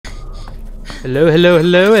Hello, hello,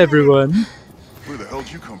 hello, everyone. Where the hell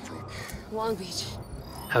did you come from? Long Beach.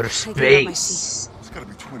 Outer Taking out my space. It's gotta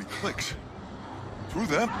be 20 clicks. Through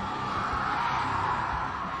them?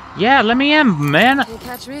 Yeah, let me in, man. Can't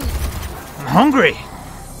catch me. I'm hungry.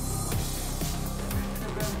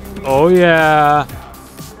 Oh, yeah.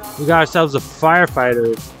 We got ourselves a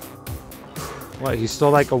firefighter. What, he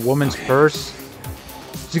stole like a woman's purse?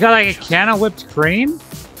 She got like a can of whipped cream?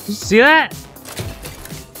 Did you see that?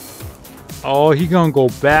 Oh, he gonna go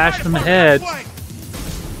bash some heads.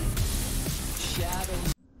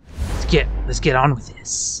 Let's get on with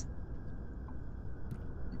this.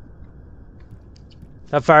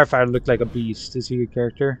 That firefighter looked like a beast. Is he a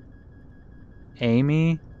character?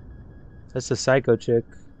 Amy? That's the psycho chick.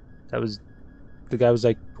 The guy was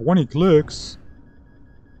like, 20 clicks.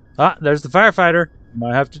 Ah, there's the firefighter.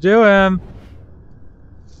 Might have to do him.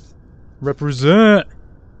 Represent.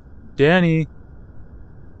 Danny.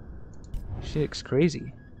 She looks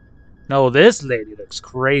crazy. No, this lady looks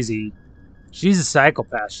crazy. She's a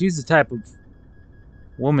psychopath. She's the type of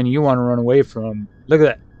woman you want to run away from. Look at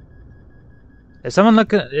that. If someone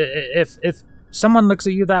looks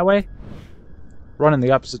at you that way, run in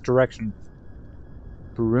the opposite direction.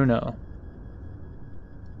 Bruno.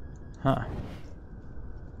 Huh.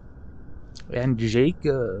 And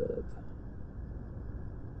Jacob.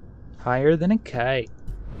 Higher than a kite.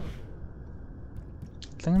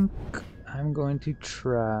 I think I'm going to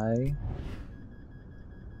try.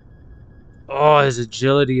 Oh, his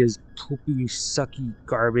agility is poopy, sucky,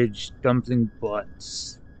 garbage, dumpling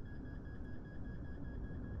butts.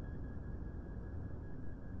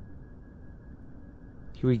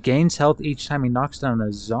 He regains health each time he knocks down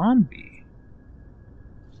a zombie.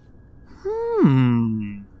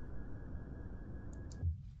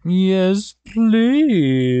 Yes,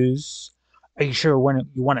 please. Are you sure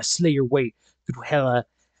you want to slay your way through hell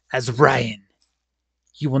as Ryan?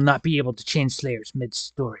 You will not be able to change Slayers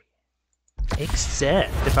mid-story.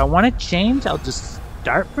 Except, if I want to change, I'll just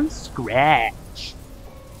start from scratch.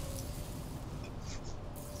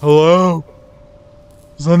 Hello?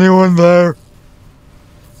 Is anyone there?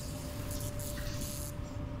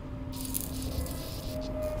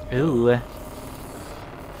 Ooh.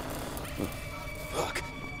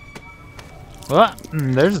 Well,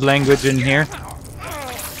 there's language in here.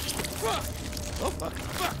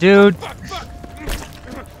 Dude.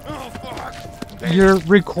 You're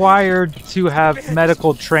required to have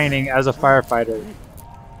medical training as a firefighter.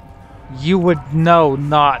 You would know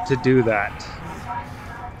not to do that.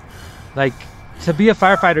 Like, to be a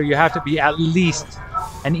firefighter, you have to be at least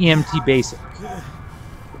an EMT basic.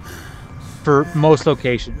 For most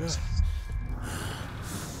locations.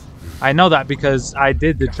 I know that because I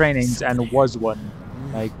did the trainings and was one.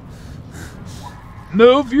 Like,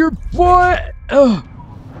 move your butt! Ugh.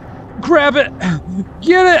 Grab it!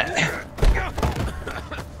 Get it!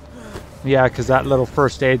 Yeah, because that little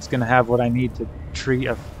first aid's gonna have what I need to treat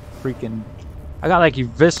a freaking... I got like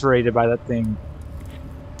eviscerated by that thing.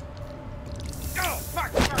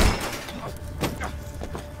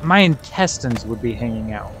 My intestines would be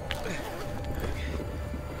hanging out.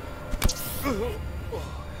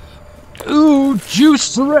 Ooh, juice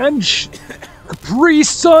syringe! Capri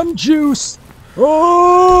Sun juice!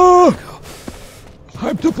 Oh!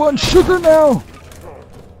 Hyped up on sugar now!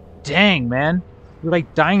 Dang, man. You were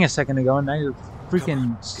like dying a second ago and now you're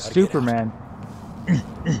freaking Superman.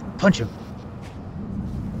 Punch him.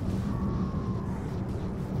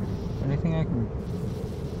 Anything I can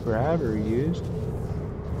grab or use?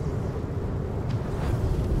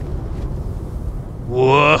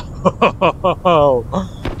 Whoa!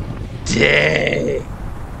 Dang!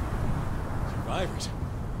 Survivors.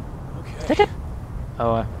 Okay.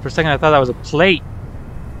 Oh, for a second I thought that was a plate.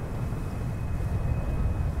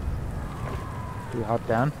 Do we hop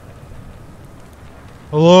down?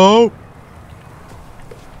 Hello?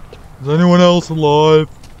 Is anyone else alive?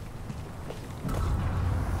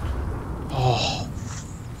 Oh,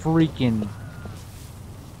 freaking.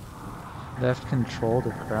 Left control to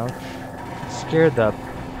crouch. Scared the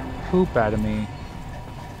poop out of me.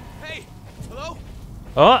 Hey, hello?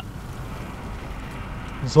 Oh!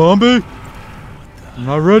 Zombie? I'm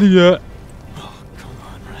not ready yet. Oh, come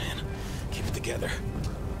on, Ryan. Keep it together.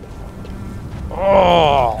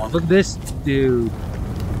 Oh, look at this dude.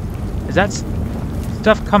 Is that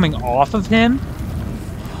stuff coming off of him?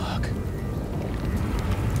 Fuck.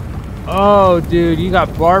 Oh, dude, you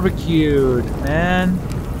got barbecued, man.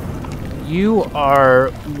 You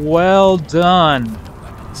are well done.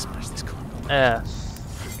 Weapons. Where's this going? F.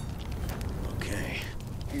 Okay.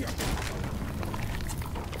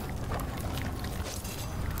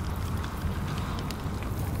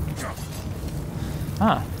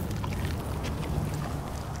 Huh.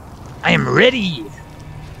 I am ready!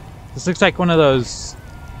 This looks like one of those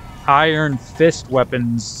iron fist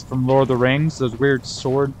weapons from Lord of the Rings. Those weird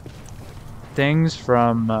sword things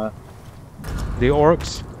from the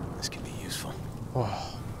orcs. This could be useful.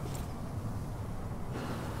 Oh.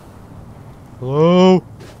 Hello?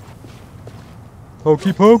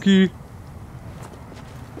 Pokey pokey.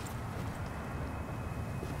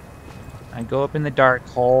 I go up in the dark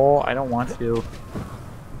hole. I don't want to.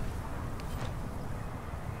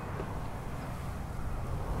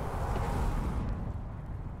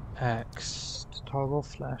 X to toggle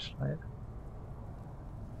flashlight.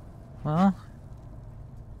 Well,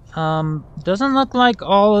 doesn't look like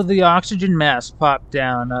all of the oxygen masks popped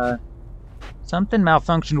down. Something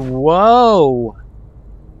malfunctioned. Whoa!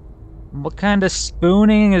 What kind of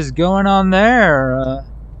spooning is going on there? I'll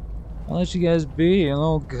let you guys be. A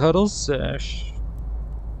little cuddle sesh.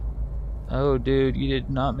 Oh, dude, you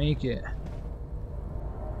did not make it.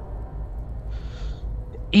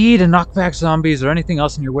 E to knock back zombies or anything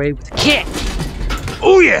else in your way with a kick!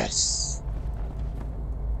 Oh, yes!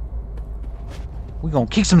 We're gonna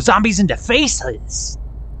kick some zombies in the faces!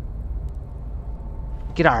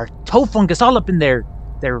 Get our toe fungus all up in there.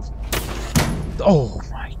 Oh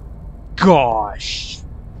my gosh.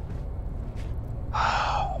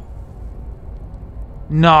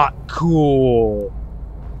 Not cool.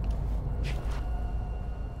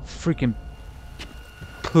 Freaking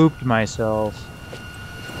pooped myself.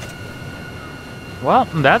 Well,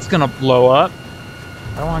 that's gonna blow up.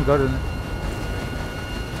 I don't want to go to...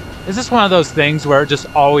 Is this one of those things where it just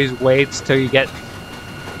always waits till you get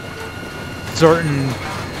certain...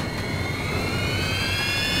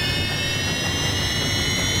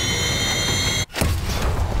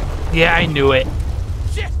 Yeah, I knew it.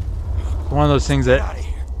 One of those things that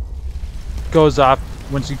goes off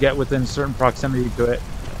once you get within certain proximity to it.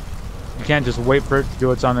 You can't just wait for it to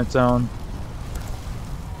do it on its own.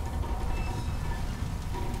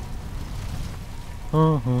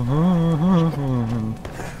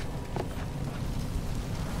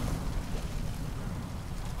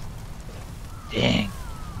 Dang.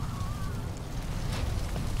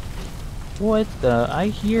 What the? I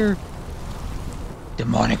hear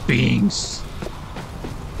demonic beings.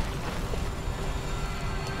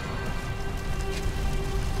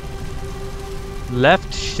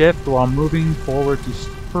 Left shift while moving forward to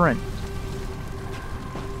sprint.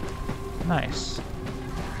 Nice.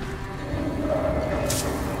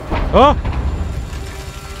 Oh!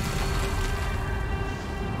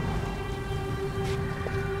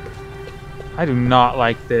 I do not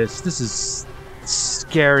like this. This is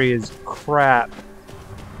scary as crap.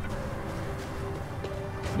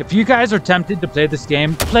 If you guys are tempted to play this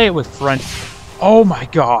game, play it with friends. Oh my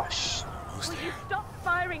gosh. Will you stop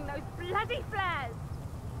firing those bloody flares?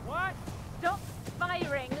 What? Stop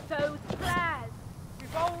firing those flares.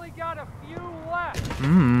 We've only got a few left.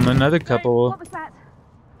 Another couple. What was that?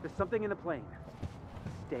 There's something in the plane.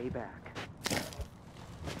 Stay back.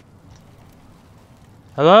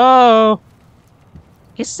 Hello?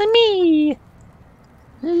 It's me,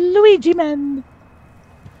 Luigi Man.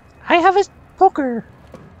 I have a poker.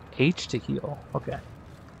 H to heal. Okay.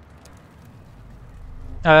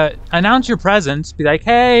 Announce your presence. Be like,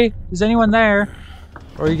 hey, is anyone there?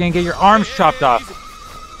 Or you're gonna get your arms chopped off.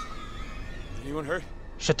 Anyone hurt?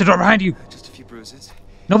 Shut the door behind you. Just a few bruises.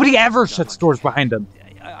 Nobody ever shuts doors behind them.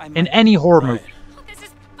 In any horror movie. Oh, this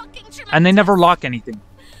is fucking tremendous. And they never lock anything.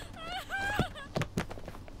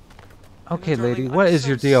 Okay, lady, what is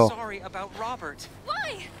your deal? Sorry about Robert.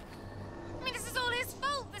 Why? I mean, this is all his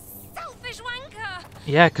fault. The selfish wanker.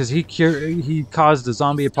 Yeah, because he caused the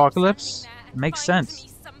zombie apocalypse. Makes sense.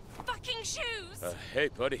 Me some fucking shoes. Hey,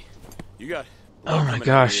 buddy. You got... Oh my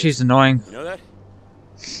gosh, she's annoying. You know that?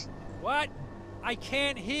 What? I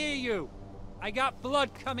can't hear you. I got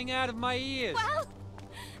blood coming out of my ears. Well,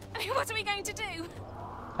 I mean, what are we going to do?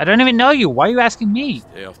 I don't even know you. Why are you asking me?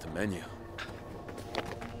 Stay off the menu.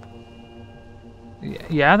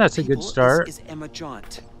 Yeah, that's a good start. This is Emma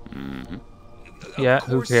Jaunt. Yeah, Of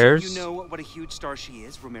who course, cares? You know what a huge star she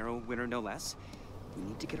is, Romero winner no less. We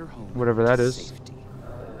need to get her home. Whatever that to is. safety.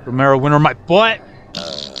 Romero winner my butt.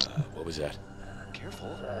 What was that?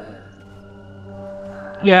 Careful.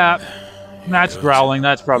 Yeah, that's growling.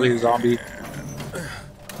 That's probably a zombie.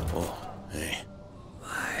 Oh, hey.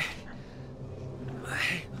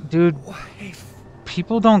 Dude,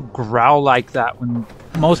 people don't growl like that when...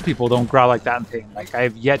 Most people don't growl like that in pain. Like, I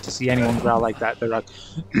have yet to see anyone growl like that. They're like...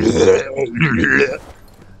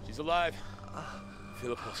 She's alive.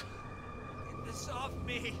 Feel a pulse. Get this off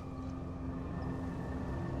me.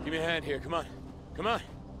 Give me a hand here. Come on. Come on.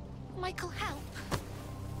 Michael, help.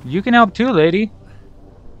 You can help too, lady.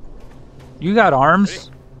 You got arms.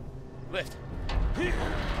 Lift.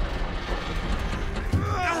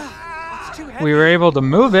 It's too heavy. We were able to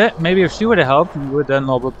move it. Maybe if she would have helped, we would have done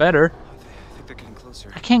a little bit better. I think they're getting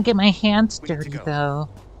closer. I can't get my hands We need to dirty, go. though.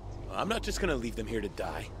 I'm not just gonna leave them here to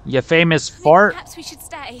die. You famous I think fart. perhaps we should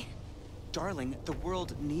stay. Darling, the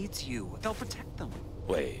world needs you. They'll protect them.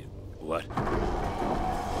 Wait, what?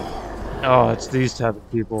 Oh, it's these type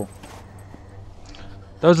of people.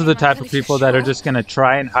 Those are the type of people that are just gonna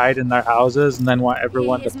try and hide in their houses and then want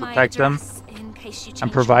everyone to Here's my protect them address, in case you and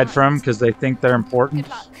change provide your for them minds. because they think they're important.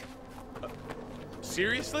 Good luck.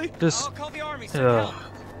 Seriously? Just, I'll call the army. Send ugh. help.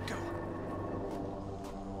 Go.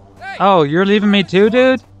 Oh, you're leaving me too,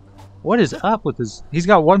 dude? What is up with his? He's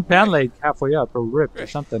got one pant leg halfway up or ripped or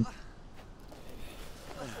something.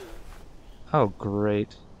 Oh,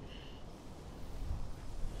 great.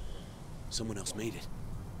 Someone else made it.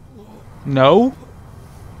 No?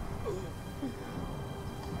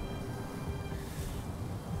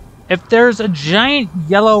 If there's a giant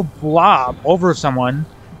yellow blob over someone,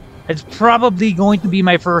 it's probably going to be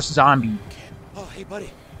my first zombie. Oh, hey, buddy.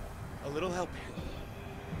 A little help here.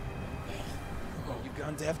 Oh, you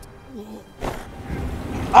gone deft?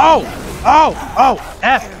 Oh! Oh! Oh!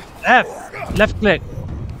 F! F! Left click.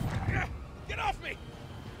 Get off me!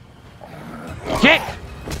 Kick!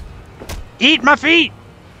 Eat my feet!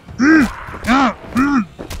 I'm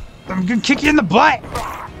gonna kick you in the butt!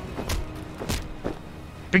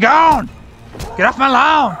 Be gone! Get off my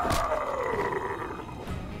lawn!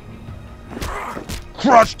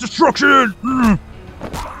 Crush destruction!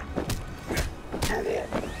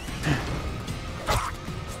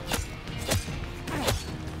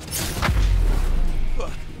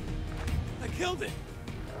 Fuck. I killed it.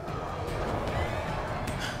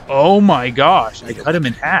 Oh my gosh, I cut him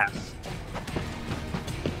in half.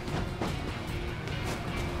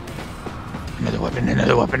 Another weapon,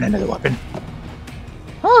 another weapon, another weapon.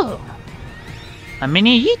 Oh, a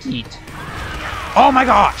mini yeet yeet. Oh my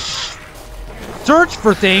gosh! Search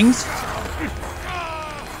for things.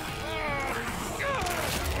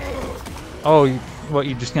 Oh, what?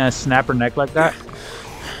 You just gonna snap her neck like that?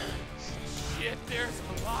 Shit, there's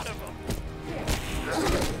a lot of them.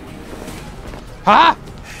 Ha!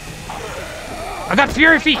 I got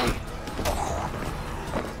fury feet.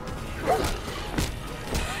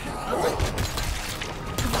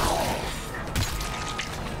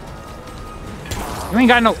 You ain't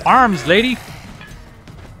got no arms, lady.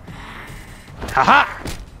 Haha!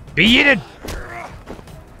 Be yeeted!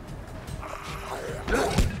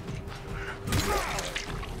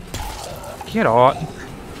 Get out.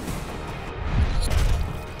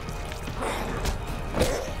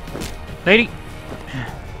 Lady!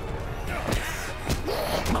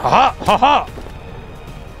 Haha! Haha!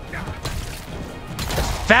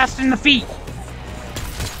 Fast in the feet!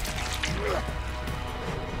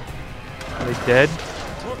 Are they dead?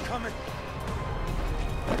 More coming.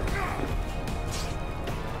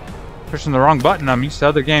 Pushing the wrong button. I'm used to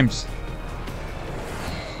other games.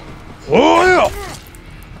 Oh yeah!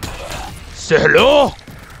 Say hello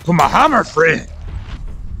to my hammer friend.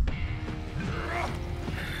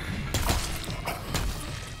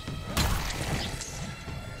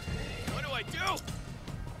 What do I do?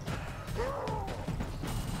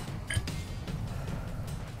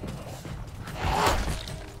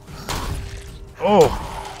 Oh,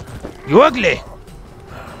 you ugly.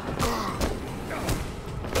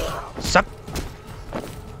 Suck.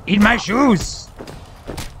 Eat my shoes.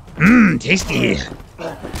 Mmm, tasty.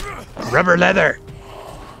 Rubber leather.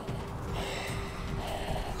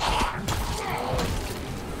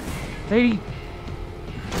 Lady.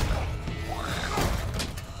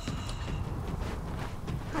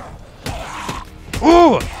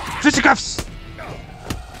 Ooh, fisticuffs.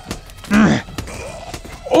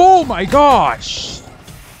 Oh my gosh!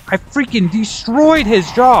 I freaking destroyed his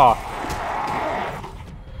jaw.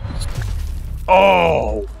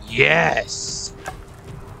 Oh, yes.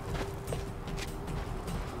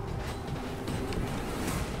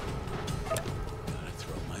 Gotta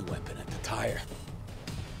throw my weapon at the tire.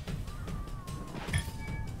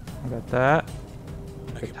 I got that.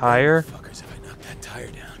 I The can tire. burn fuckers if I knock that tire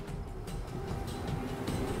down.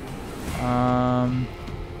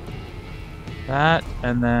 That,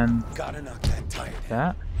 and then Gotta knock that tire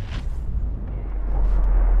down. that.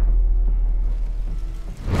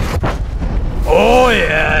 Oh,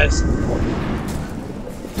 yes.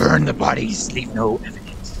 Burn the bodies, leave no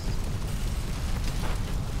evidence.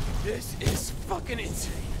 This is fucking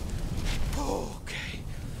insane. Okay.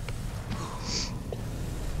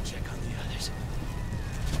 Check on the others.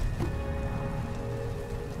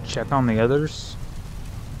 Check on the others.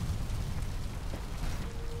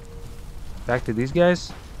 Back to these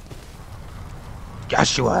guys.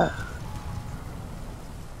 Joshua.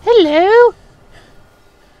 Hello.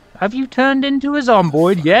 Have you turned into a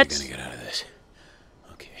zomboid yet? How are you gonna get out of this?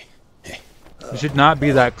 Okay. Hey. You should not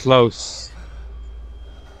be that close.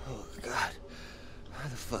 Oh, God. How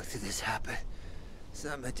the fuck did this happen? It's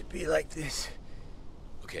not meant to be like this.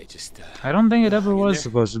 Okay, just I don't think it ever hang in was there.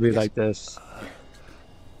 supposed to be like this.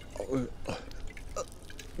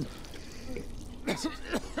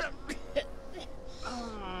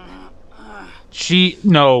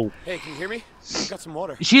 No. Hey, can you hear me? I got some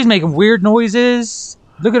water. She's making weird noises.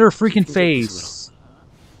 Look at her freaking face.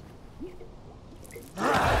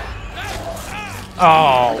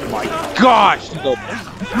 Oh my gosh.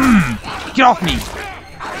 Get off me.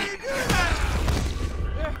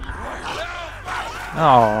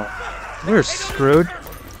 Oh, you're screwed.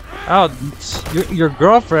 Oh, your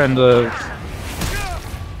girlfriend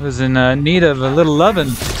was in need of a little loving.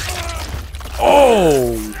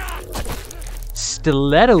 Oh!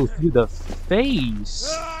 Stiletto through the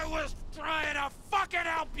face. I was trying to fucking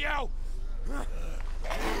help you!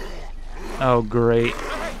 Oh, great.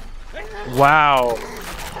 Wow.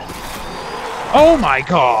 Oh my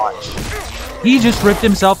gosh. He just ripped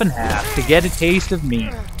himself in half to get a taste of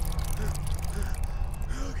me.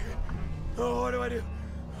 Oh, what do I do?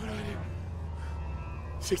 What do I do?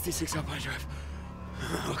 66 up my drive.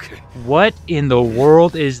 Okay. What in the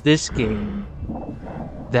world is this game?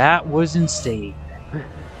 That was insane.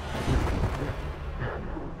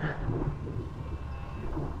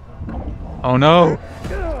 Oh no.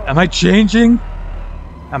 Am I changing?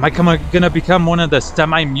 Am I gonna become one of the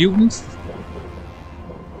semi-mutants?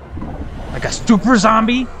 Like a super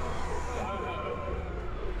zombie?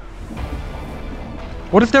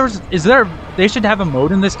 What if they should have a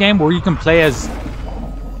mode in this game where you can play as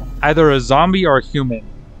either a zombie or a human.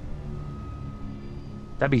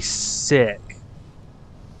 That'd be sick.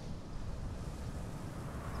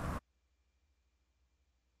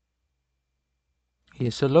 He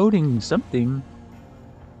is loading something.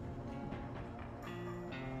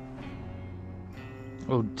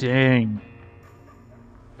 Oh, dang.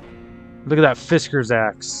 Look at that Fisker's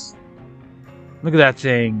axe. Look at that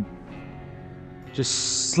thing.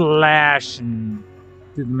 Just slashing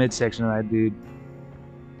through the midsection of that dude.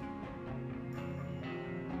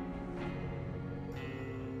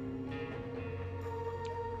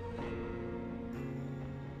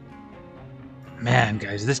 Man,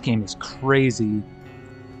 guys, this game is crazy.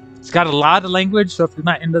 It's got a lot of language, so if you're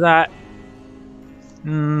not into that,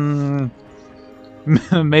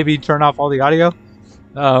 maybe turn off all the audio.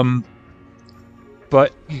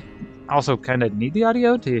 But you also kind of need the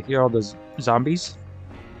audio to hear all those zombies.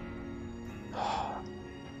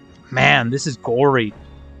 Man, this is gory.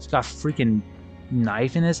 He's got a freaking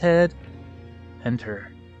knife in his head.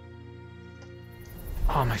 Enter.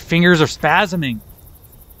 Oh, my fingers are spasming.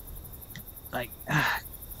 Like,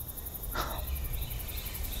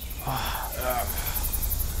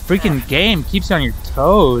 freaking game keeps you on your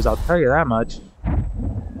toes, I'll tell you that much.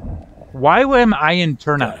 Why am I in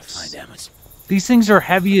turnips? These things are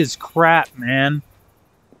heavy as crap, man.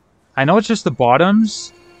 I know it's just the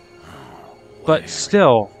bottoms, but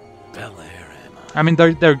still. I mean,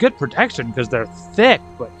 they're good protection because they're thick,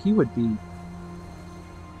 but he would be...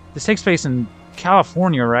 This takes place in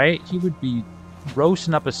California, right? He would be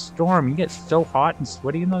roasting up a storm. You get so hot and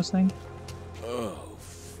sweaty in those things. Oh,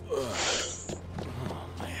 fuck. Oh,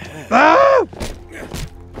 my head. Ah!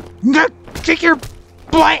 Kick your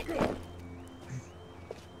butt!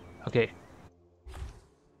 Okay.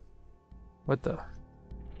 What the?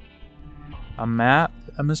 A map?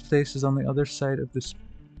 A misplaced is on the other side of this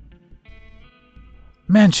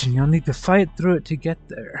mansion. You'll need to fight through it to get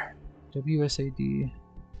there. WSAD.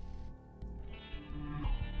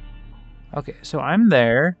 Okay, so I'm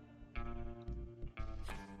there.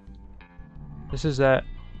 This is that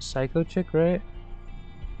psycho chick, right?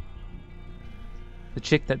 The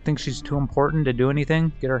chick that thinks she's too important to do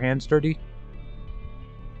anything, get her hands dirty.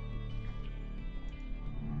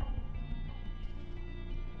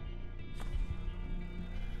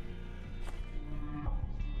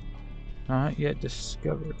 Not yet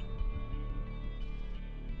discovered.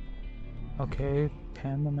 Okay,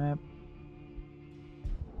 pan the map.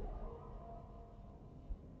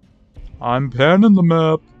 I'm panning the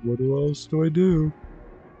map. What else do I do?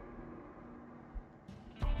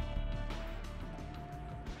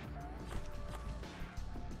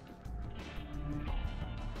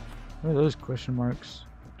 What are those question marks?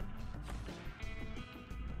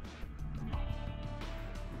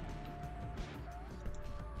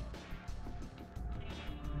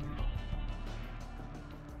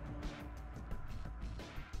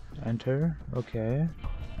 I Enter. Okay.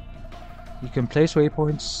 You can place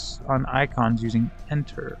waypoints on icons using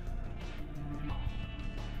enter.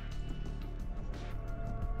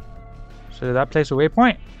 So did that place a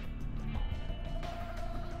waypoint?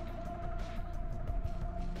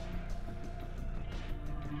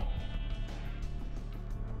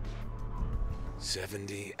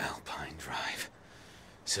 "70 Alpine Drive.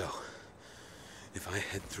 So, if I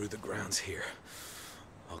head through the grounds here,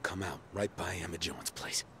 I'll come out right by Emma Jones'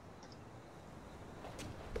 place."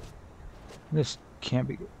 This can't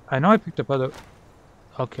be good. I know I picked up other...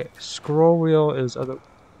 Okay, scroll wheel is other...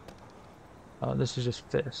 Oh, this is just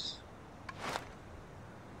this.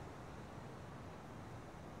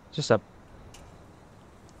 Just a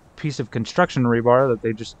piece of construction rebar that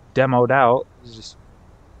they just demoed out. This is just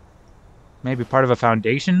maybe part of a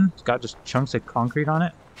foundation. It's got just chunks of concrete on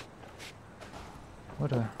it.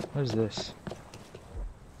 What is this?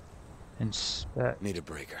 Inspect. Need a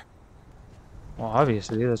breaker. Well,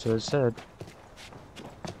 obviously, that's what it said.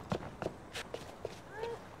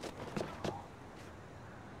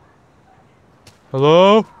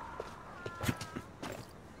 Hello?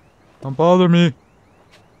 Don't bother me.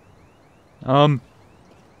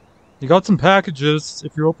 You got some packages.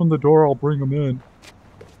 If you open the door, I'll bring them in.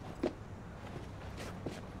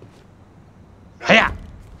 Hiya!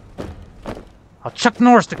 I'll Chuck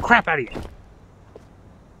Norris the crap out of you.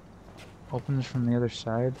 Open this from the other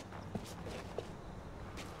side.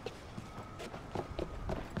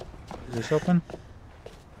 Is this open?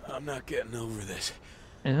 I'm not getting over this.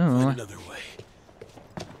 Ew. Find another way.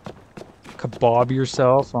 Kebab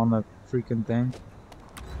yourself on the freaking thing.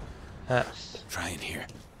 Yes. Try in here.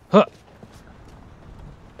 Huh.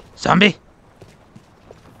 Zombie?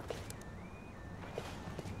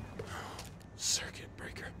 Circuit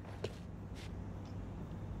breaker.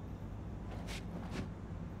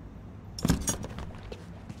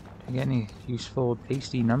 You got any useful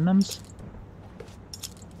pasty num-nums?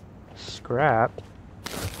 Scrap.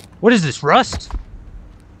 What is this, rust?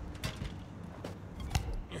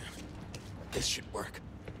 This should work.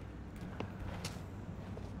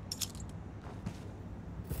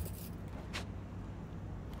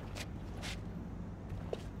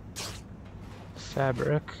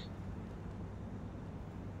 Fabric.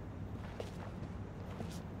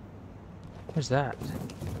 What's that?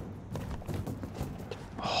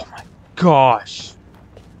 Oh my gosh!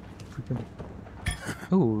 Freaking...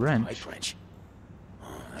 Ooh, wrench. Pipe wrench. Oh,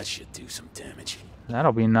 that should do some damage.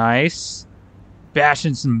 That'll be nice.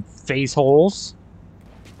 Bashing some face holes.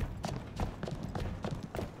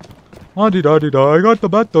 Ah-dee-da-dee-da, I got the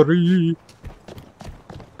battery.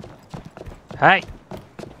 Hi.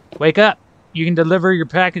 Wake up. You can deliver your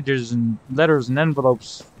packages and letters and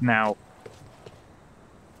envelopes now.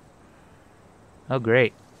 Oh,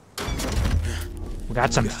 great. We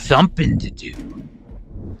got some thumping to do.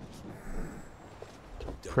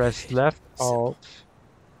 Press left, alt.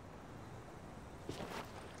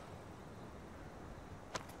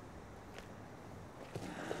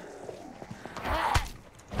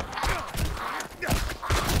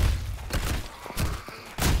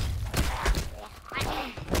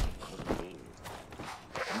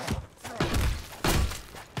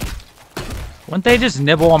 Wouldn't they just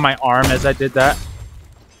nibble on my arm as I did that?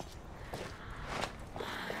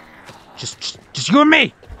 Just you and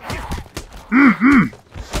me! I'm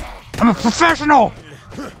a professional!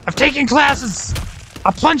 I've taken classes!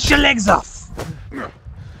 I'll punch your legs off!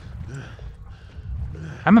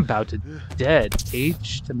 I'm about to dead.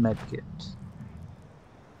 H to medkit.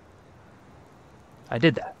 I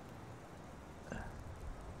did that.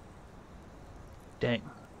 Dang.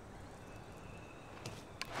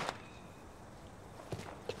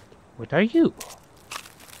 What are you?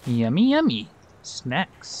 Yummy, yummy.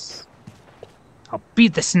 Snacks. I'll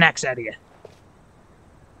beat the snacks out of you.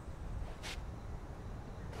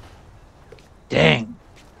 Dang.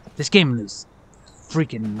 This game is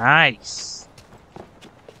freaking nice.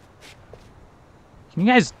 Can you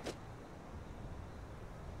guys...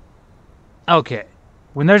 Okay.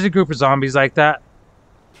 When there's a group of zombies like that,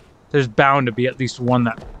 there's bound to be at least one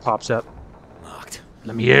that pops up. Locked.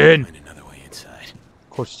 Let me in. Find another way inside. Of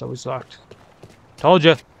course, it's always locked. Told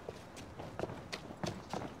ya.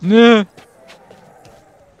 Nah.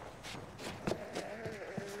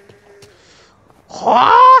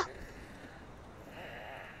 Huh?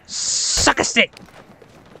 Suck a stick.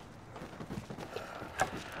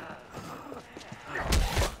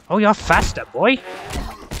 Oh, you're faster, boy.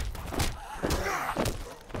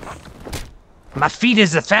 My feet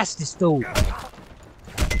is the fastest, though.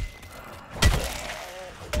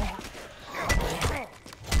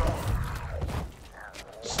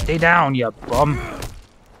 Stay down, you bum.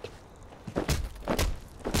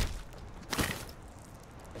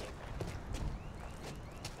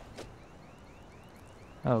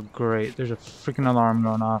 Oh, great. There's a freaking alarm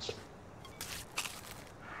going off.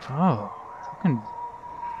 Oh, fucking...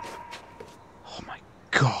 Oh my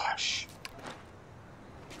gosh.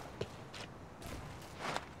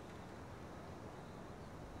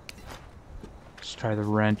 Let's try the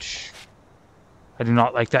wrench. I do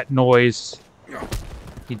not like that noise.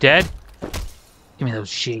 You dead? Give me those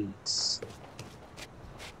shades.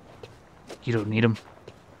 You don't need them.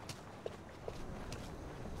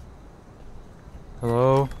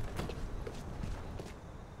 Hello?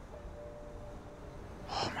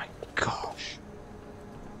 Oh my gosh.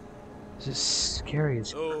 This is scary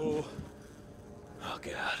as... Oh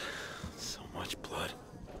God. So much blood.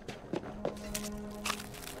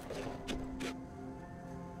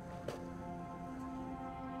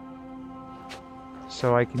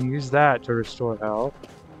 So I can use that to restore health.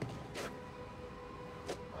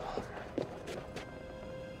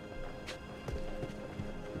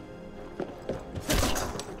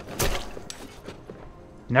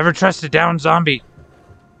 Never trust a down zombie.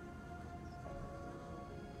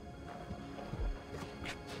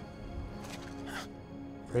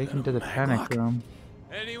 Break into the panic room.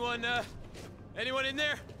 Anyone in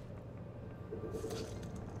there?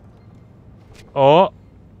 Oh!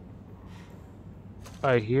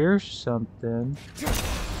 I hear something.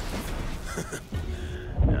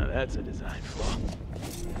 Now that's a design flaw.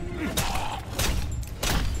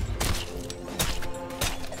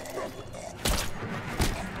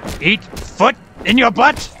 Eat foot in your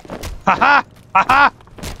butt! Ha ha! Ha ha!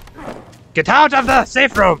 Get out of the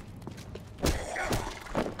safe room!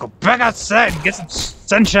 Go back outside and get some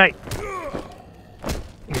sunshine!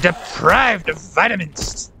 You're deprived of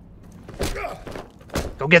vitamins!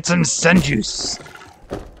 Go get some sun juice!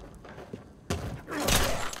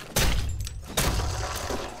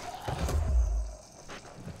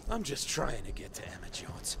 I'm just trying to get to Emma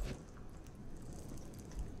Jones.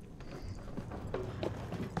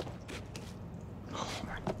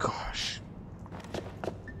 Gosh.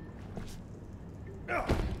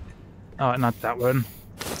 Oh, not that one.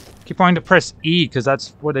 Keep wanting to press E because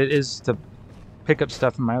that's what it is to pick up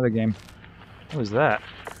stuff in my other game. What was that?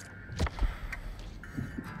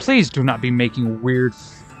 Please do not be making weird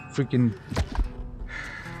freaking...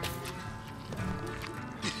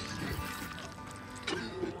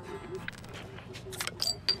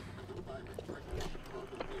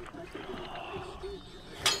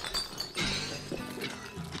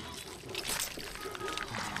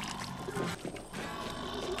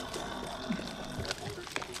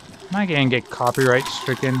 Am I gonna get copyright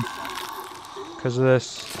stricken because of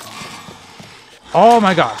this? Oh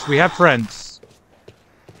my gosh, we have friends.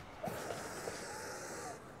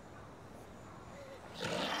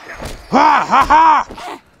 Ha ha ha!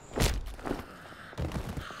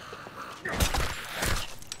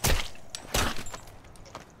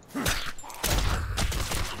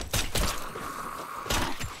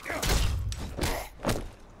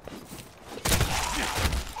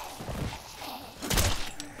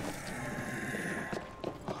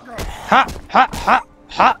 Ha ha ha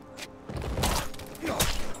ha!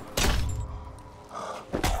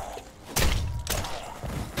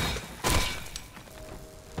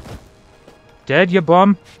 Dead, you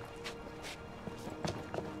bum?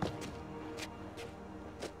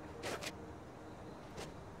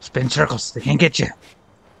 Spin circles, they can't get you.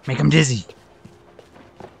 Make them dizzy.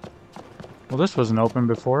 Well, this wasn't open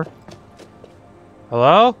before.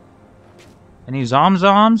 Hello? Any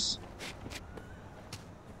Zom-Zoms?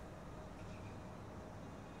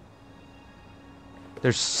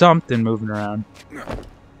 There's something moving around.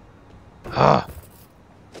 Ah,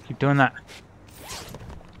 keep doing that.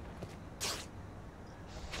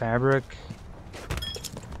 Fabric.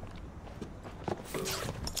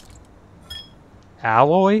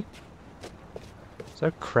 Alloy? Is there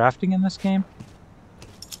crafting in this game?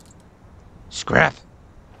 Scrap.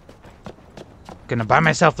 Gonna buy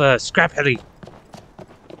myself a scrap heli.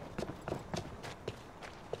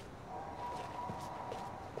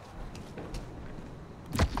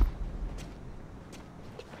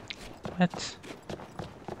 What?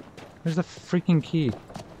 Where's the freaking key?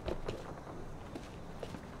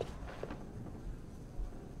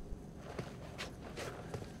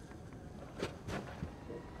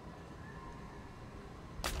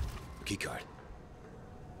 Keycard.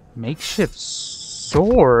 Makeshift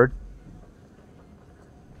sword?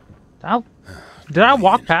 Did I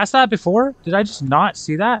walk past that before? Did I just not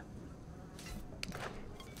see that?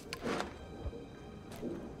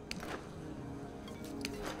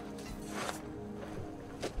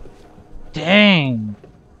 Dang.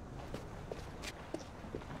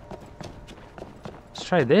 Let's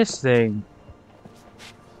try this thing.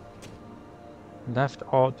 Left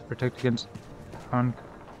alt to protect against...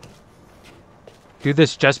 Do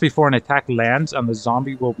this just before an attack lands and the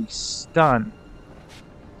zombie will be stunned.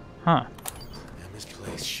 Huh. And this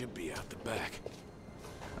place should be out the back.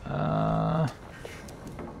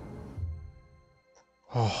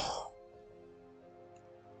 Oh.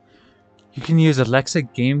 You can use Alexa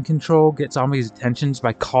game control, get zombies' attentions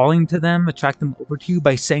by calling to them, attract them over to you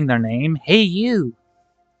by saying their name. Hey, you!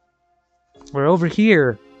 We're over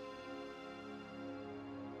here.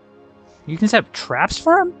 You can set up traps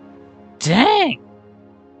for him? Dang!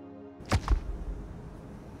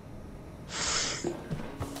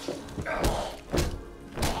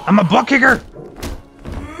 I'm a butt kicker!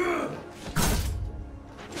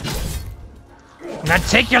 Now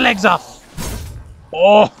take your legs off!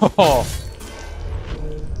 Oh!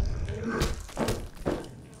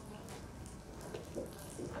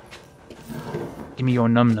 Give me your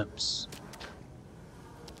num-nums.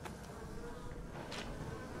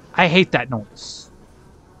 I hate that noise.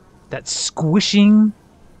 That squishing,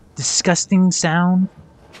 disgusting sound.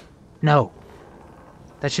 No.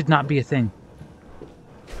 That should not be a thing.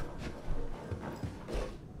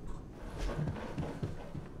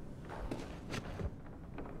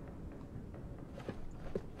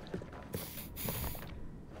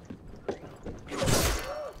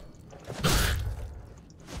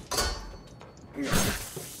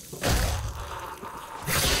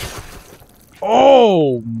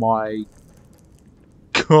 Oh my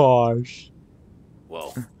gosh.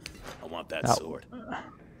 Whoa. I want that That- sword.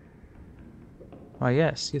 Why,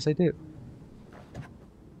 yes. Yes, I do.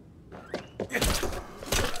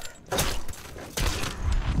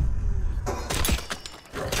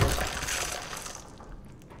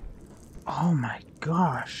 Oh my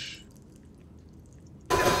gosh.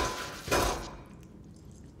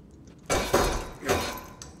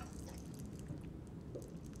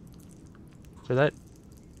 So that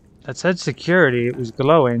said security, it was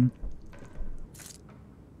glowing.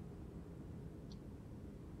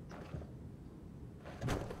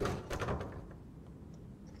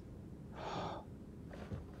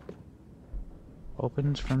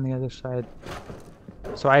 Opens from the other side.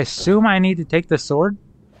 So I assume I need to take the sword?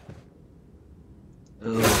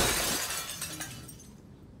 Ooh.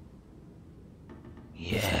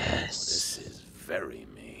 Yes. This is very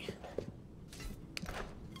me.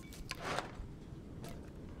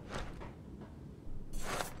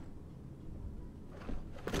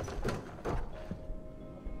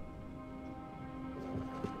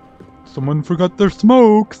 Someone forgot their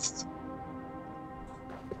smokes.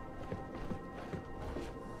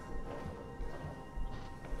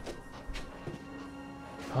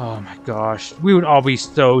 Oh my gosh. We would all be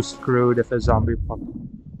so screwed if a zombie popped.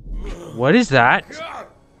 What is that? God,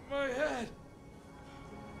 my head.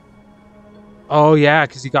 Oh yeah,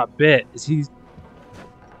 because he got bit. Is he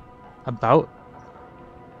about?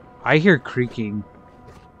 I hear creaking.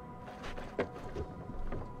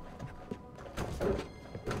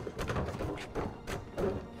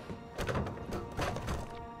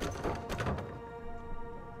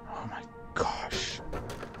 Oh my gosh.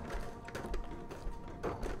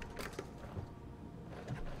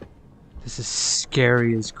 This is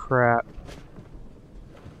scary as crap.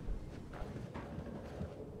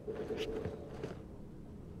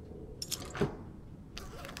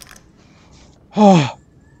 Oh,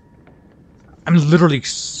 I'm literally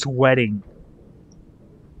sweating.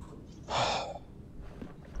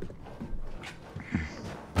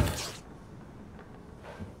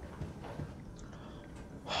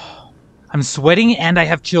 I'm sweating and I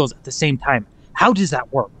have chills at the same time. How does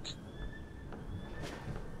that work?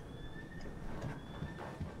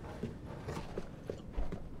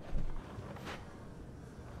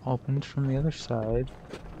 Opens from the other side.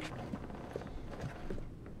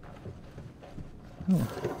 Oh.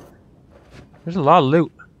 There's a lot of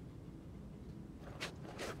loot.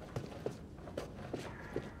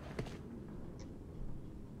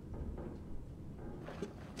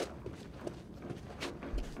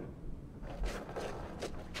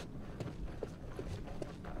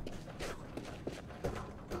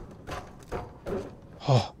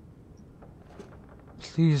 Oh.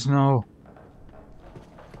 Please no.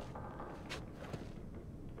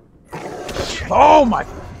 Oh my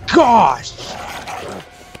gosh!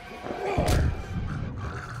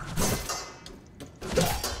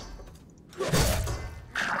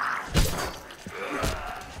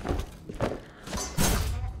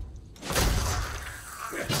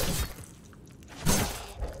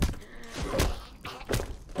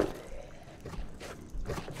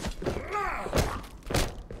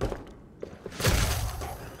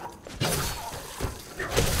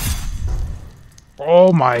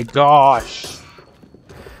 Oh my gosh!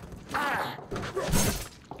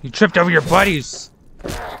 tripped over your buddies.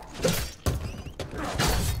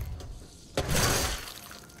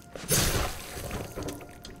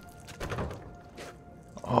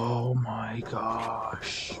 Oh my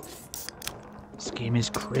gosh. This game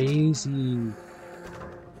is crazy.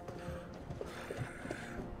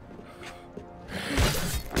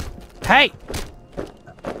 Hey!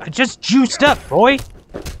 I just juiced up, boy!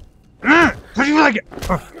 How do you like it?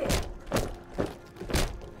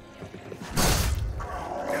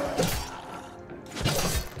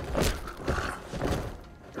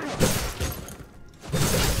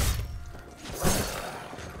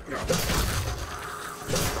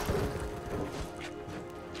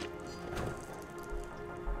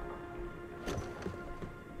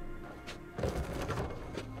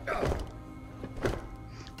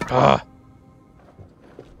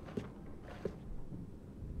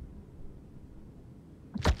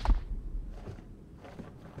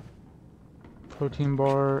 Protein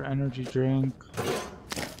bar, energy drink,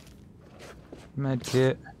 med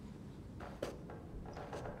kit.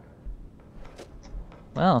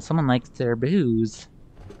 Well, someone likes their booze.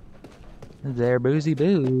 Their boozy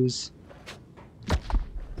booze.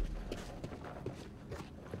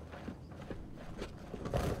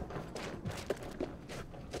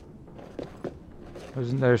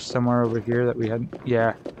 Wasn't there somewhere over here that we hadn't?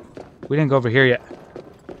 Yeah. We didn't go over here yet.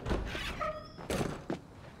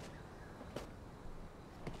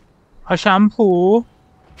 A shampoo.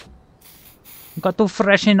 Got to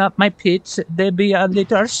freshen up my pits. They be a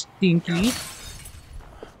little stinky.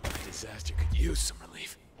 Disaster could use some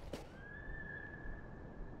relief.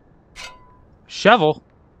 Shovel?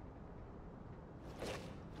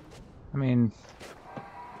 I mean,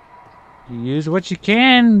 you use what you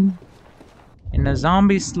can in a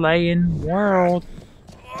zombie slaying world.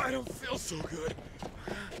 Oh, I don't feel so good.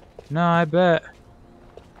 No, I bet.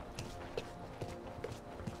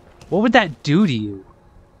 What would that do to you?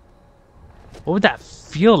 What would that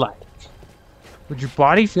feel like? Would your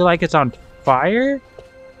body feel like it's on fire?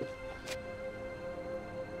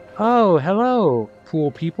 Oh, hello, pool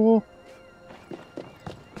people.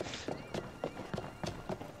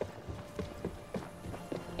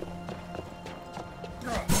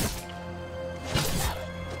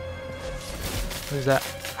 What is that?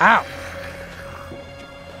 Ow!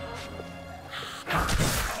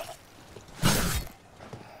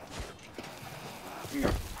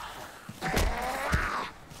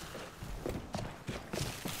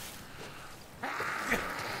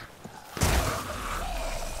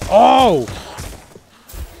 Oh!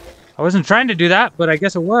 I wasn't trying to do that, but I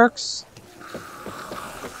guess it works.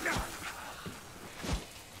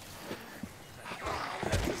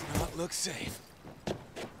 That does not look safe.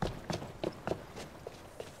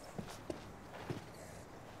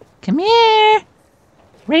 Come here!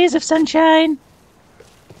 Rays of sunshine!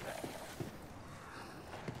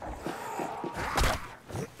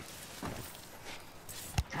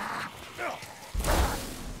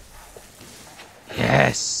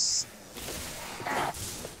 Yes!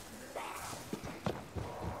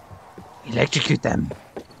 Electrocute them.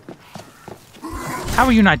 How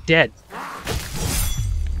are you not dead?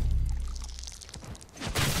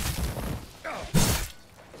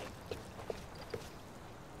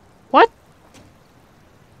 What?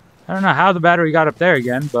 I don't know how the battery got up there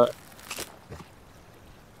again, but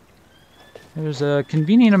there's a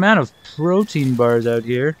convenient amount of protein bars out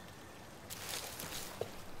here.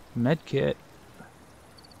 Medkit.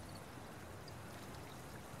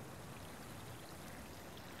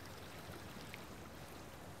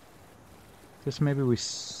 Guess maybe we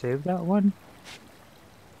saved that one?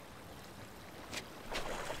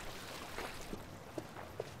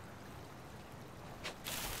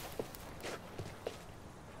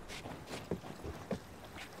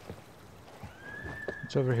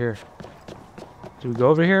 What's over here? Did we go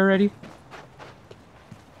over here already?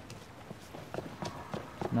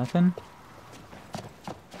 Nothing?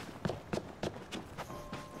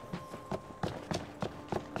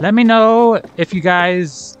 Let me know if you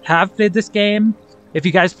guys have played this game, if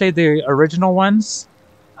you guys played the original ones.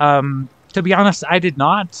 To be honest, I did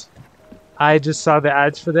not. I just saw the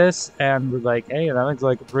ads for this and was like, hey, that looks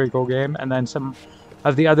like a pretty cool game. And then some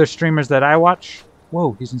of the other streamers that I watch,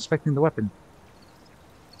 whoa, he's inspecting the weapon,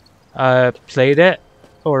 played it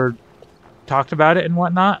or talked about it and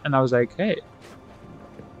whatnot. And I was like, hey.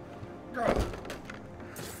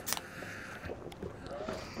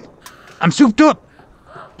 I'm souped up.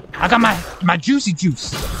 I got my juicy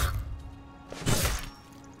juice.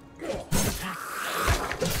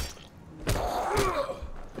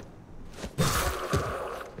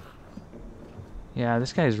 Yeah,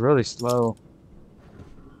 this guy is really slow.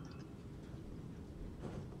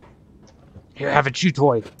 Here, have a chew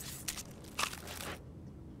toy.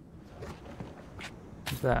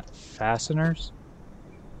 What's that? Fasteners?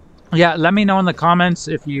 Yeah, let me know in the comments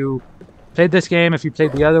if you played this game, if you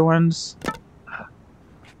played the other ones.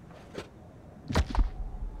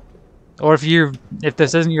 Or if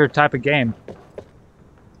this isn't your type of game.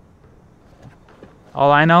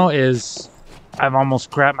 All I know is I've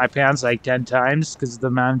almost crapped my pants like 10 times because of the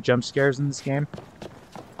amount of jump scares in this game.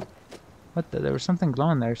 What the? There was something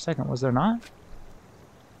glowing there a second, was there not?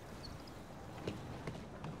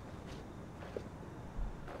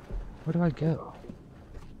 Where do I go?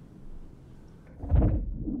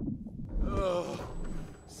 Oh,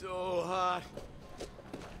 so hot.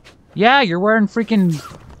 Yeah, you're wearing freaking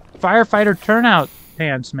firefighter turnout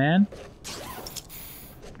pants, man.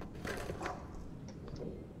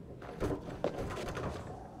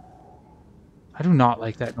 I do not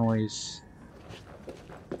like that noise.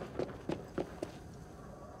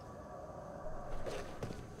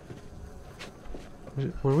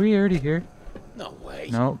 Were we already here? No way.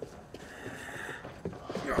 No.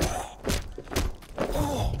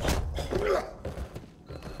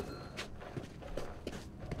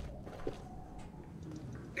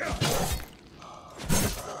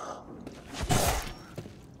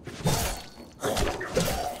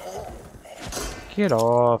 Get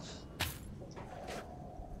off.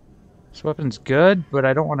 This weapon's good, but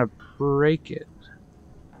I don't want to break it.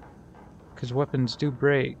 Because weapons do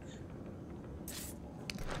break.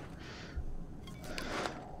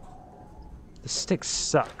 The stick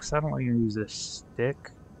sucks. I don't want to use this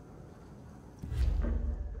stick.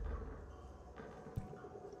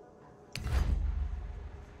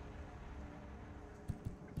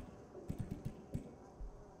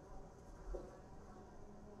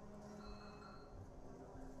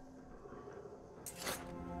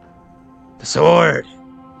 The sword!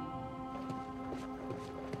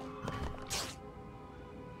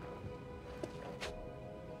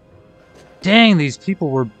 Dang, these people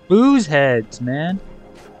were booze heads, man.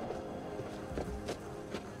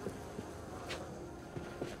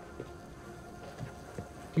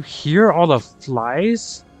 You hear all the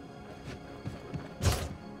flies?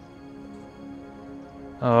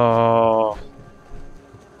 Oh.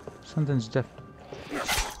 Something's Get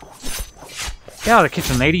out of the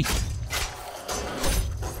kitchen, lady.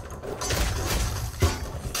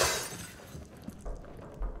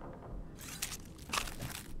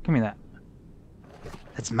 Give me that.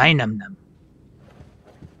 That's my num-num.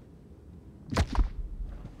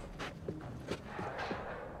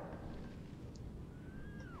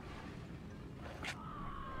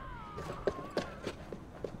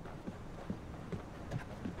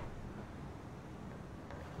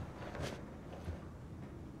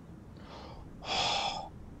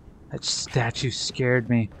 That statue scared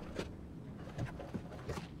me.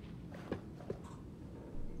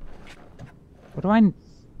 What do I...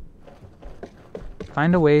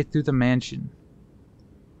 Find a way through the mansion.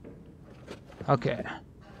 Okay.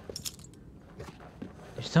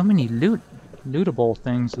 There's so many lootable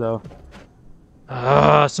things, though.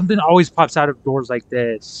 Something always pops out of doors like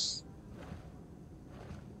this.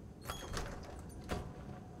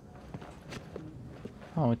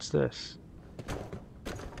 Oh, it's this.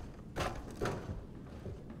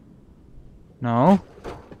 No?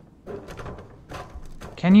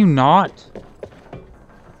 Can you not?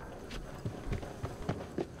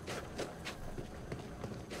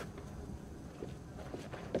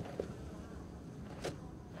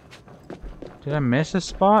 Did I miss a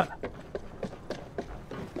spot?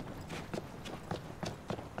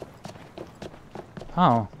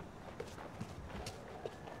 Oh.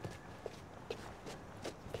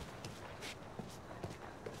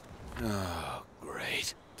 Oh,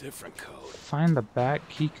 great. Different code. Find the back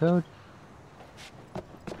key code?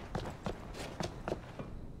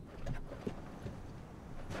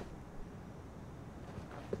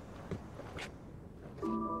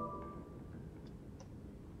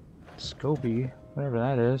 Scoby, whatever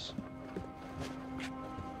that is.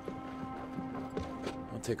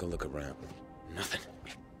 I'll take a look around. Nothing.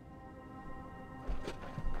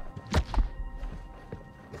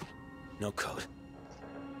 No code.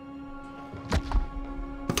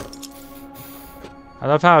 I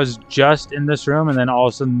love how I was just in this room and then all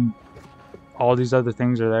of a sudden all these other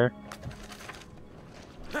things are there.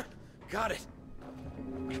 Got it.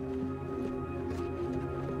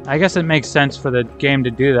 I guess it makes sense for the game to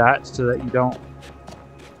do that so that you don't...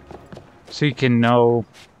 So you can know...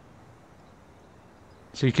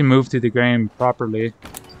 So you can move through the game properly.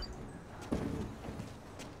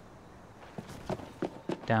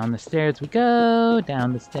 Down the stairs we go,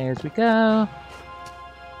 down the stairs we go.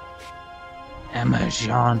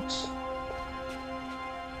 Emergent.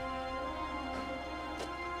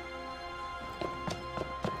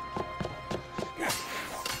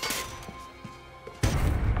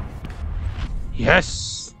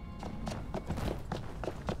 Yes!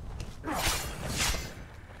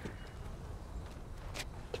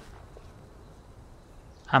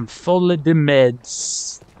 I'm full of the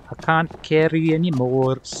meds. I can't carry any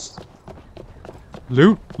more.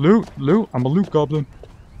 Loot, loot, loot. I'm a loot goblin.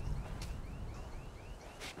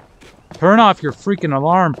 Turn off your freaking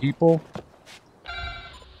alarm, people.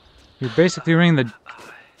 You're basically ringing the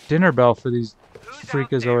dinner bell for these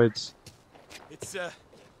freakazoids. It's,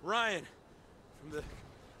 Ryan from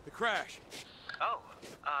the crash. Oh,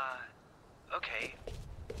 okay.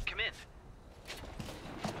 Come in.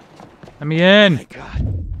 Let me in. Thank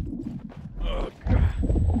God. Oh, God.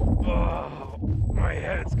 Oh, my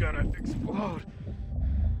head's gonna explode.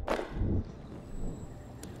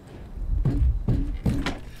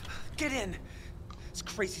 Get in! This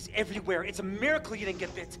crazy's everywhere. It's a miracle you didn't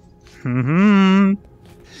get bit. Mm-hmm.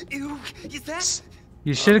 Ew, is that?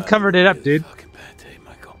 You should have covered it up, dude. Fucking bad day,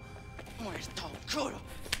 Michael. Where's Tom Crudo?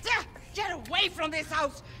 Get away from this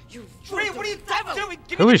house! You Wait, what are you doing?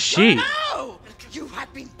 Give Who me is she? No! You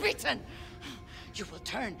have been beaten! You will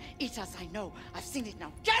turn. Eat as I know. I've seen it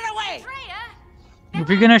now. Get away! Freya! If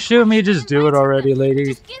you're gonna shoot me, just do it already, lady.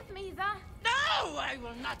 Just give me the... No! I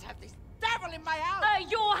will not have this devil in my house!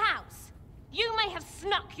 your house. You may have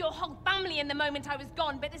snuck your whole family in the moment I was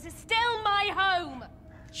gone, but this is still my home.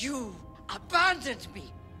 You abandoned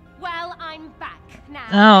me! Well, I'm back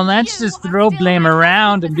now. Oh, let's You just are throw still blame my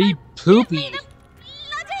around husband, and be so give me poopy. the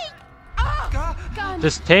bloody gun.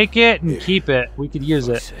 Just take it and keep it. We could use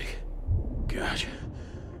For it. fuck's sake. Gosh.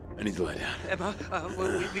 I need to lie down. Emma,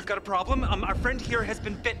 we've got a problem. Our friend here has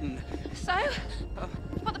been bitten. So,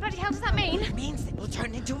 what the bloody hell does that mean? It means they will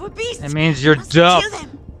turn into a beast! It means you're You must dumb. kill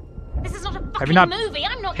them. This is not a Have fucking you not movie.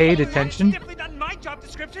 I'm not paid killing them. attention? Definitely not my job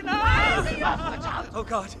description. Oh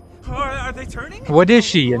God. Are they turning? What is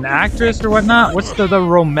she? An actress or whatnot? What's the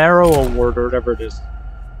Romero Award or whatever it is?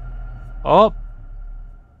 Oh.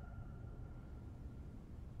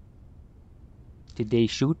 Did they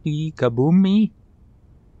shoot me? Kaboom me?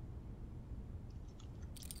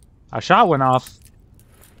 A shot went off.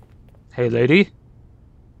 Hey, lady.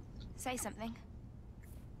 Say something.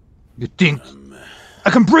 You think I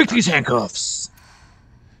can break these handcuffs?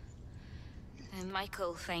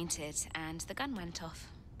 Michael fainted and the gun went off.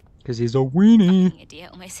 Because he's a weenie. Fucking idiot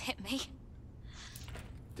almost hit me.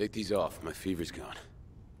 Take these off. My fever's gone.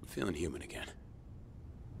 I'm feeling human again.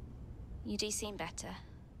 You do seem better.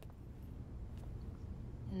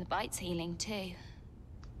 And the bite's healing too.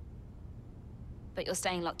 But you're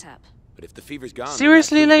staying locked up. But if the fever's gone... then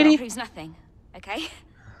Seriously, that's That lady? proves nothing, okay?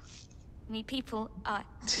 I mean, people are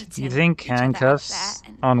eating You think each other out handcuffs there,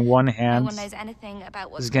 and on one no hand one knows anything about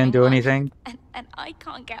what's is gonna going do on. anything? And I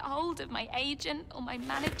can't get hold of my agent or my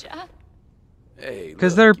manager. Hey,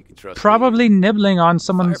 Because look, they're you can trust me. probably nibbling on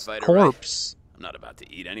someone's Firefighter, right? corpse. I'm not about to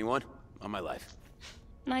eat anyone. On my life.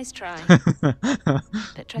 Nice try.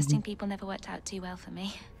 But trusting people never worked out too well for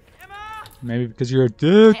me. Maybe because you're a I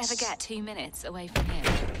ever dick. get 2 minutes away from him.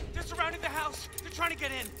 They're surrounding the house. They're trying to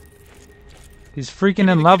get in. He's freaking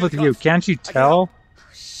in love with you. Can't you tell?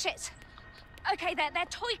 Shit. Okay, they're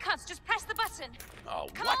toy cuts. Just press the button. Oh,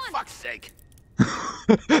 Come what on. fuck's sake?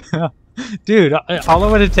 Dude, all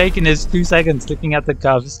it would have taken is 2 seconds looking at the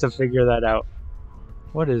cuffs to figure that out.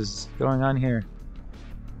 What is going on here?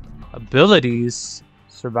 Abilities.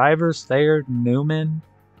 Survivor, Slayer, Newman.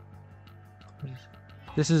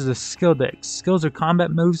 This is the skill deck. Skills are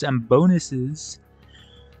combat moves and bonuses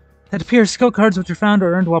that appear as skill cards which are found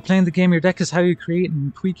or earned while playing the game. Your deck is how you create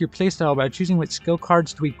and tweak your playstyle by choosing which skill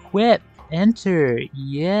cards to equip. Enter.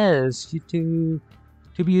 Yes. To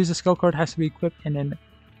be used, a skill card has to be equipped in an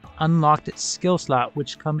unlocked skill slot,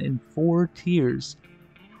 which come in 4 tiers.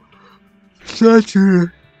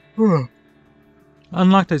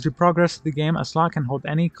 Unlocked as you progress through the game, a slot can hold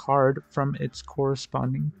any card from its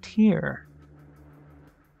corresponding tier.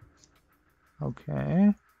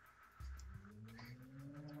 Okay.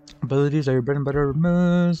 Abilities are your bread and butter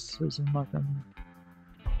moves.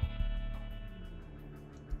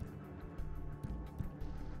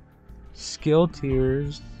 Skill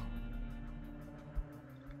tiers.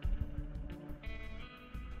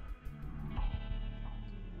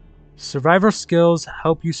 Survivor skills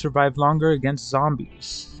help you survive longer against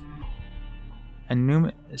zombies.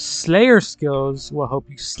 And Slayer skills will help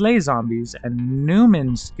you slay zombies. And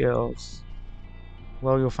Newman skills,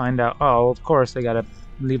 well, you'll find out. Oh, of course, they gotta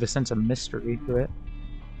leave a sense of mystery to it.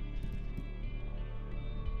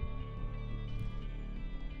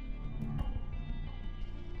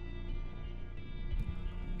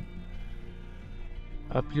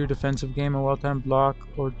 Up your defensive game, a well-timed block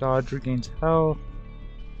or dodge regains health.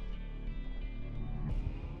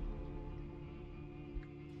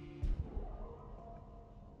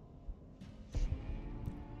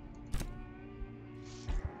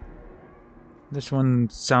 This one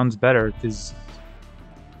sounds better because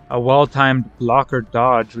a well-timed block or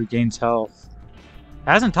dodge regains health. It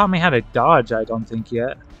hasn't taught me how to dodge, I don't think,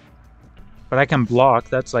 yet. But I can block.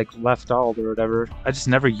 That's like left alt or whatever. I just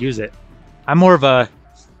never use it. I'm more of a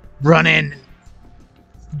run in,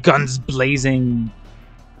 guns blazing,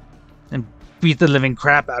 and beat the living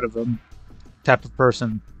crap out of them type of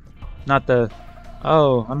person. Not the,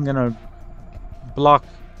 oh, I'm gonna block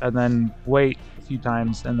and then wait a few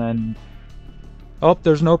times and then, oh,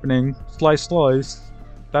 there's an opening. Slice, slice.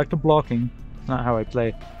 Back to blocking. That's not how I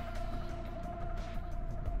play.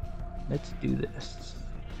 Let's do this.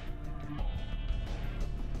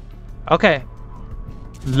 Okay.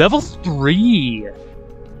 Level 3.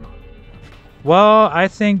 Well, I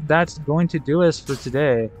think that's going to do us for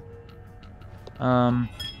today.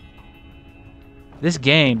 This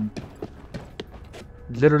game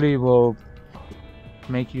literally will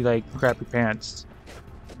make you like crap your pants.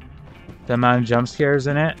 The amount of jump scares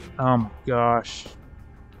in it. Oh my gosh.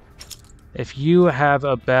 If you have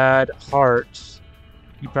a bad heart,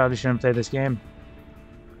 you probably shouldn't play this game.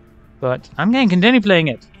 But I'm going to continue playing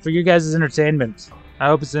it for you guys' entertainment. I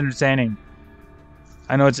hope it's entertaining.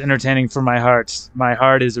 I know it's entertaining for my heart. My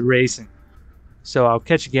heart is racing. So I'll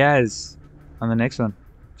catch you guys on the next one.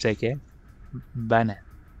 Take care. Bye now.